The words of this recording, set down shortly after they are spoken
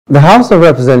The House of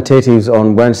Representatives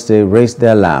on Wednesday raised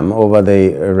their alarm over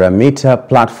the Remita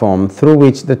platform through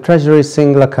which the Treasury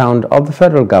Single Account of the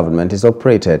federal government is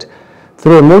operated.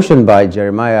 Through a motion by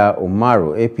Jeremiah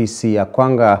Umaru, APC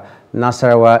Akwanga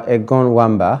Nasarawa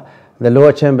Egonwamba, the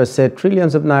lower chamber said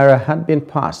trillions of naira had been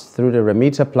passed through the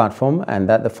Remita platform and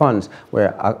that the funds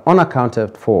were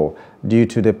unaccounted for due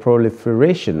to the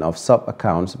proliferation of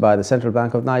sub-accounts by the Central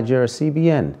Bank of Nigeria,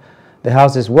 CBN. The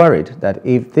House is worried that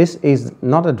if this is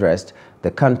not addressed, the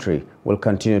country will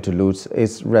continue to lose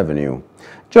its revenue.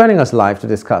 Joining us live to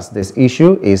discuss this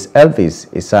issue is Elvis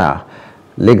Issa,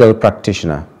 legal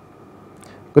practitioner.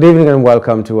 Good evening and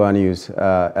welcome to our news,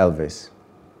 Elvis.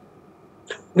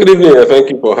 Good evening and thank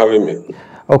you for having me.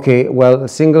 Okay, well, a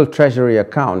single treasury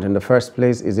account in the first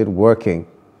place, is it working?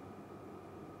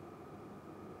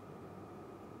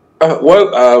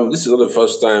 This is not the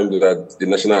first time that the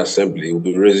National Assembly will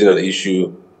be raising an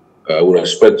issue with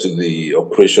respect to the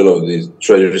operation of the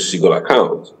Treasury Single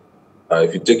Account.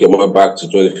 If you take your mind back to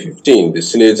 2015, the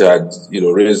Senate had,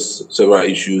 raised several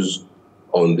issues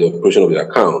on the operation of the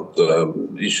account,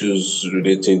 issues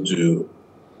relating to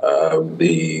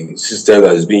the system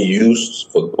that is being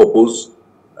used for the purpose,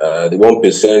 the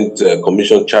 1%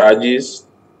 commission charges.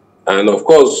 And of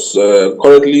course,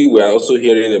 currently we are also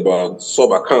hearing about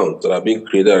sub-accounts that are being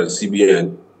created at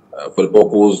CBN for the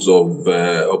purpose of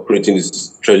operating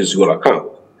this Treasury Single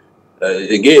Account.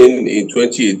 Again, in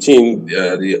 2018,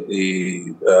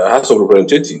 the House of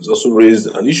Representatives also raised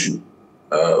an issue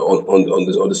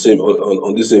on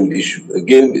the same issue.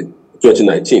 Again, in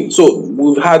 2019. So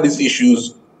we've had these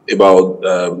issues about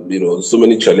so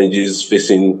many challenges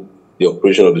facing the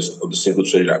operation of the single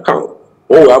treasury account.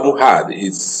 What we haven't had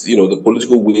is, the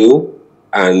political will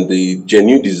and the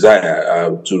genuine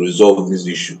desire to resolve these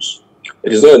issues.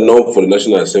 It is not enough for the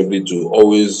National Assembly to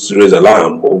always raise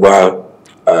alarm over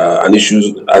an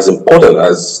issue as important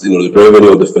as, the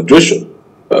revenue of the Federation,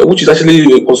 which is actually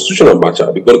a constitutional matter,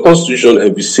 because the Constitution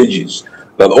envisages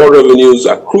that all revenues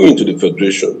accruing to the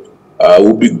Federation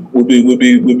will be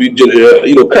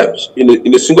kept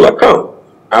in a single account,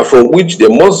 and from which there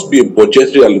must be a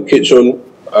budgetary allocation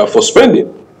for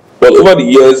spending. But over the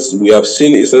years, we have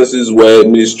seen instances where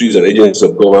ministries and agencies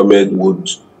of government would,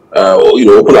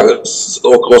 open all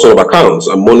sorts of accounts,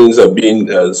 and monies are being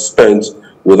spent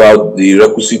without the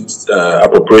requisite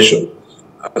appropriation.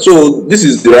 So this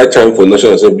is the right time for the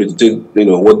National Assembly to take,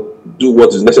 do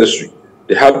what is necessary.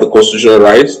 They have the constitutional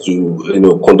right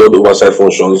to, conduct oversight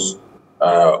functions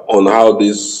on how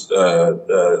this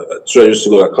Treasury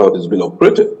Single Account is being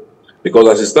operated. Because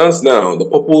as it stands now, the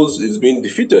purpose is being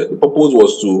defeated. The purpose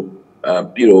was to,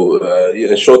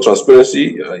 ensure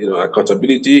transparency,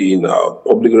 accountability in our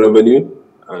public revenue,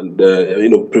 and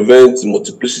prevent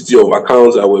multiplicity of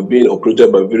accounts that were being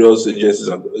operated by various agencies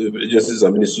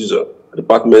and ministries,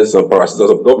 departments and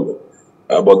parastatals of government.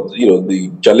 But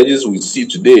the challenges we see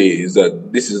today is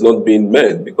that this is not being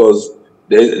met because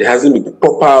there hasn't been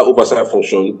proper oversight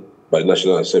function by the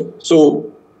National Assembly. So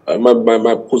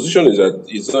my position is that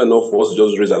it's not enough for us to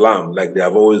just raise alarm like they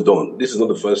have always done. This is not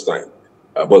the first time.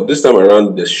 But this time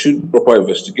around, there should be proper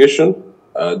investigation.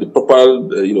 The proper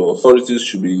authorities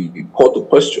should be called to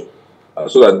question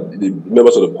so that the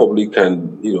members of the public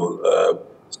can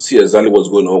see exactly what's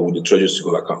going on with the Treasury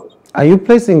Single Account. Are you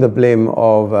placing the blame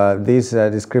of these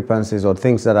discrepancies or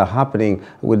things that are happening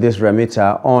with this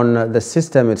Remita on the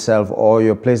system itself, or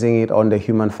you're placing it on the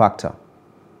human factor?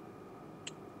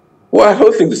 Well, I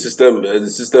don't think the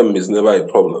system is never a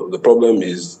problem. The problem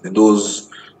is those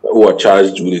who are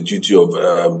charged with the duty of,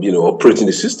 operating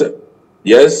the system.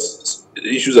 Yes,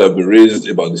 issues have been raised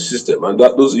about the system, and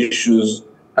that those issues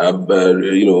have,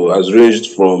 has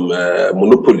ranged from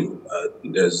monopoly.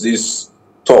 There's this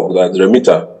talk that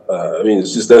Remita,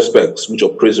 system specs, which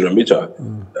operates Remita,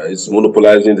 is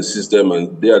monopolizing the system,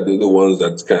 and they are the ones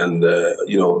that can,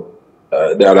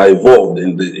 they are involved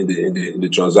in the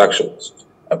transactions.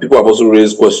 People have also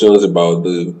raised questions about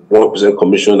the 1%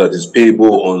 commission that is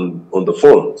payable on the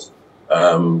funds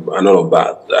and all of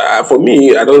that. For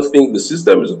me, I don't think the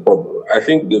system is a problem. I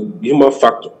think the human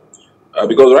factor,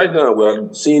 because right now we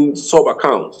are seeing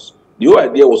sub-accounts. The whole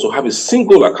idea was to have a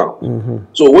single account.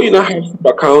 So when you now have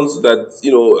accounts that,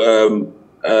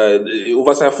 the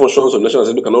oversight functions of National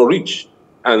Assembly cannot reach,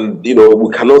 and,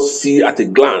 we cannot see at a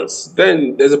glance,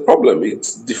 then there's a problem. It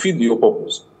defeats the whole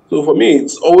purpose. So for me,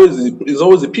 it's always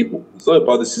the people. It's not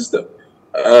about the system.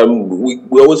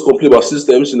 We always complain about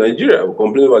systems in Nigeria. We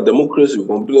complain about democracy. We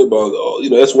complain about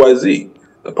XYZ.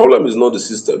 The problem is not the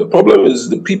system. The problem is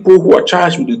the people who are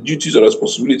charged with the duties and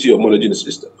responsibility of managing the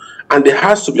system. And there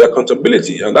has to be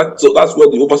accountability, and that's where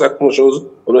the oversight functions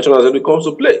of National Assembly comes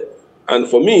to play. And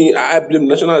for me, I blame the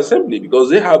National Assembly because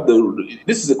they have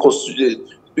this is a constitution.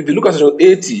 If you look at Section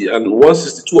 80 and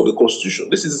 162 of the Constitution,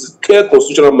 this is a clear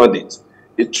constitutional mandate.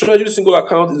 The Treasury Single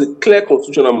Account is a clear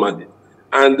constitutional mandate.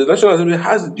 And the National Assembly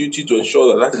has the duty to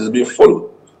ensure that is being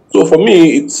followed. So for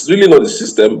me, it's really not the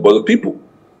system, but the people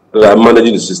that are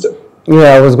managing the system.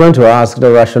 Yeah, I was going to ask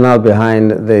the rationale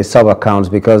behind the sub-accounts,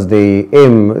 because the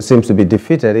aim seems to be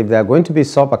defeated. If there are going to be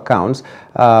sub-accounts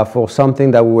for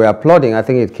something that we were applauding, I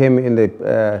think it came in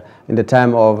the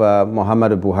time of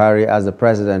Muhammadu Buhari as the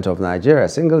president of Nigeria,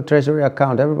 single treasury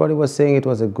account. Everybody was saying it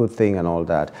was a good thing and all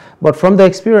that. But from the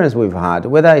experience we've had,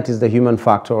 whether it is the human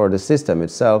factor or the system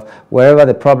itself, wherever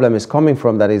the problem is coming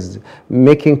from that is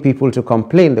making people to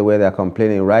complain the way they're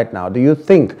complaining right now, do you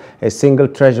think a single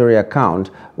treasury account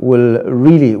will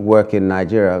really work in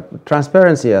Nigeria,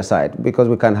 transparency aside, because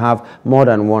we can have more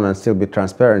than one and still be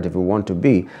transparent if we want to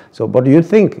be? So, but do you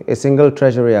think a single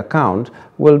treasury account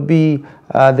will be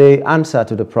the answer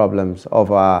to the problems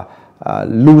of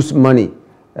loose money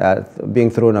being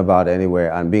thrown about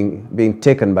anywhere and being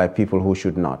taken by people who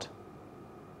should not?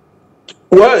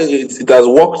 Well, it has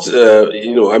worked,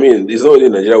 I mean, it's not only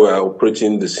in Nigeria we are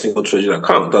operating the single treasury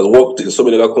account. It has worked in so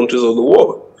many other countries of the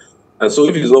world. And so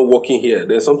if it's not working here,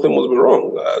 then something must be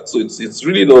wrong. So it's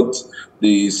really not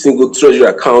the single treasury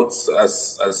account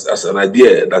as an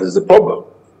idea that is the problem.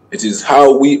 It is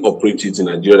how we operate it in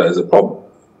Nigeria that is the problem.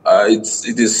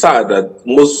 It is sad that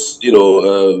most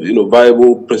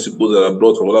viable principles that are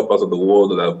brought from other parts of the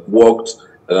world that have worked,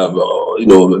 that have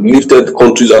lifted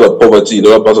countries out of poverty in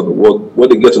other parts of the world, when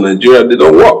they get to Nigeria, they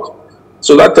don't work.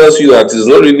 So that tells you that it's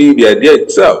not really the idea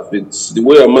itself; it's the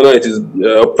way and manner it is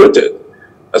operated.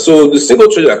 So the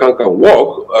single treasury account can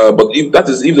work, but if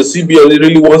the CBN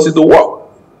really wants it to work,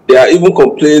 there are even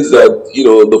complaints that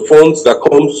the funds that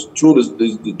comes through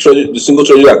the single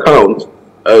treasury account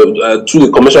through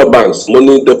the commercial banks,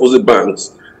 money deposit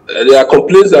banks, there are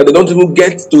complaints that they don't even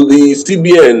get to the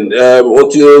CBN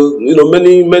until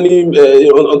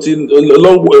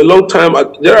until a long time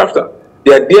thereafter.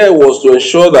 The idea was to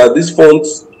ensure that these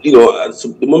funds,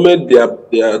 the moment they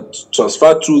are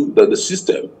transferred through the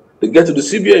system, they get to the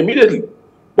CBN immediately.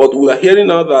 But we are hearing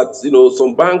now that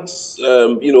some banks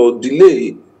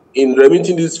delay in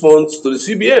remitting these funds to the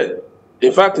CBN.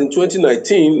 In fact, in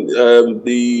 2019,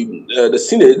 the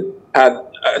Senate had,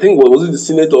 I think, was it the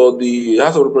Senate or the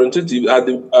House of Representatives, they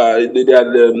had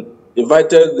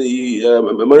invited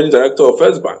the managing director of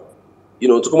First Bank,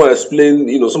 to come and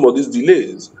explain, some of these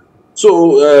delays.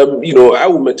 So, I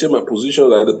will maintain my position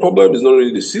that the problem is not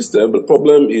really the system. The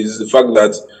problem is the fact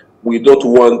that we don't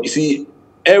want, you see,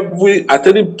 at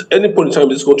any point in time in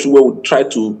this country where we try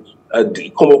to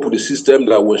come up with a system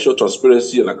that will ensure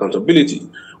transparency and accountability,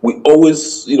 we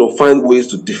always, find ways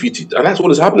to defeat it. And that's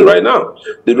what is happening right now.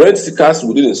 The rent seekers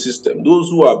within the system, those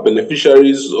who are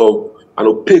beneficiaries of an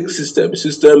opaque system, a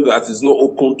system that is not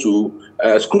open to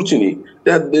scrutiny,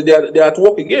 they are at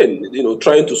work again,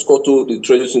 trying to scuttle the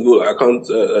Treasury Single Account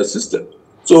system.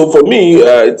 So for me,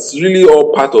 it's really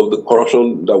all part of the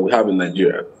corruption that we have in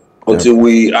Nigeria. Until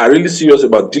we are really serious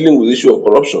about dealing with the issue of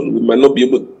corruption, we might not be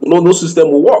able to, no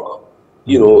system will work.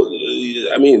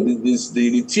 I mean,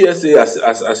 the TSA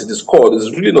as it is called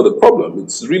is really not the problem.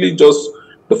 It's really just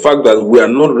the fact that we are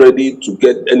not ready to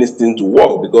get anything to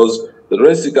work, because the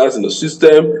rent seekers in the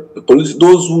system, the police,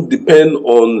 those who depend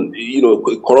on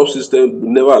a corrupt system, will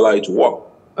never allow it to work.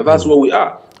 And that's where we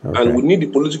are. Okay. And we need the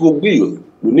political will.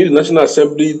 We need the National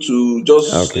Assembly to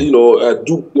just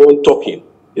do one talking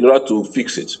in order to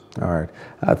fix it. All right.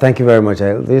 Thank you very much,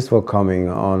 Elvis, for coming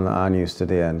on our news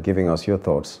today and giving us your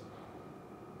thoughts.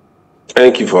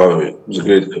 Thank you for having me. It was a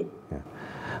great thing. Yeah.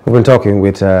 We've been talking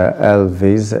with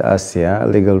Elvis Asia, a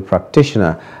legal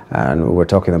practitioner, and we're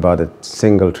talking about a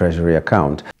single treasury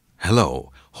account. Hello.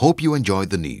 Hope you enjoyed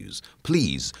the news.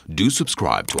 Please do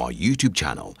subscribe to our YouTube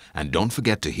channel and don't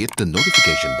forget to hit the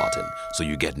notification button so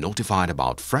you get notified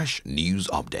about fresh news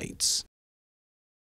updates.